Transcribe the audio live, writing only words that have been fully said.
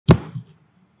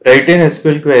Write an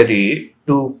SQL query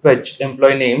to fetch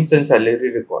employee names and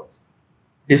salary records.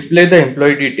 Display the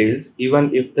employee details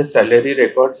even if the salary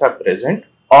records are present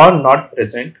or not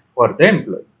present for the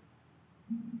employee.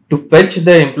 To fetch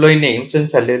the employee names and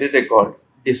salary records,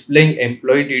 displaying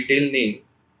employee detail name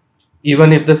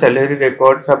even if the salary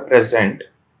records are present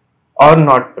or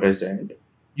not present,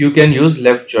 you can use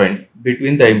left join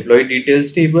between the employee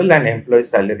details table and employee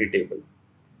salary table.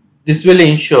 This will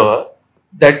ensure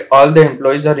that all the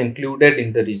employees are included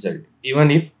in the result,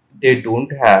 even if they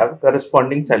don't have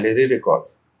corresponding salary record.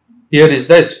 Here is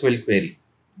the SQL query.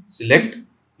 Select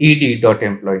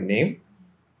ED.EmployeeName,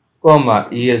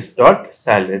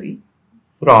 ES.Salary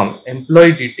from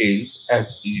employee details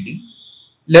as ED.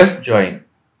 Left join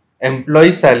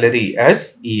EmployeeSalary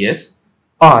as ES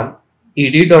on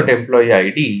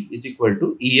ED.EmployeeID is equal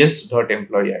to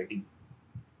ES.EmployeeID.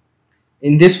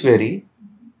 In this query,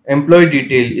 employee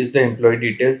detail is the employee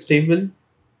details table,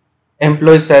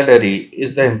 employee salary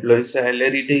is the employee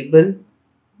salary table,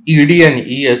 ED and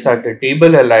ES are the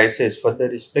table aliases for the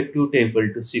respective table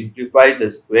to simplify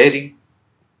this query.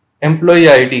 Employee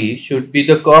ID should be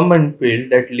the common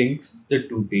field that links the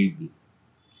two tables.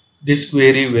 This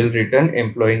query will return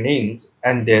employee names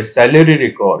and their salary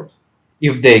records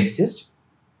if they exist,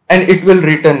 and it will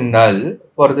return null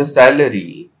for the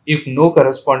salary if no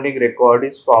corresponding record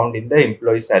is found in the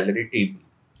employee salary table.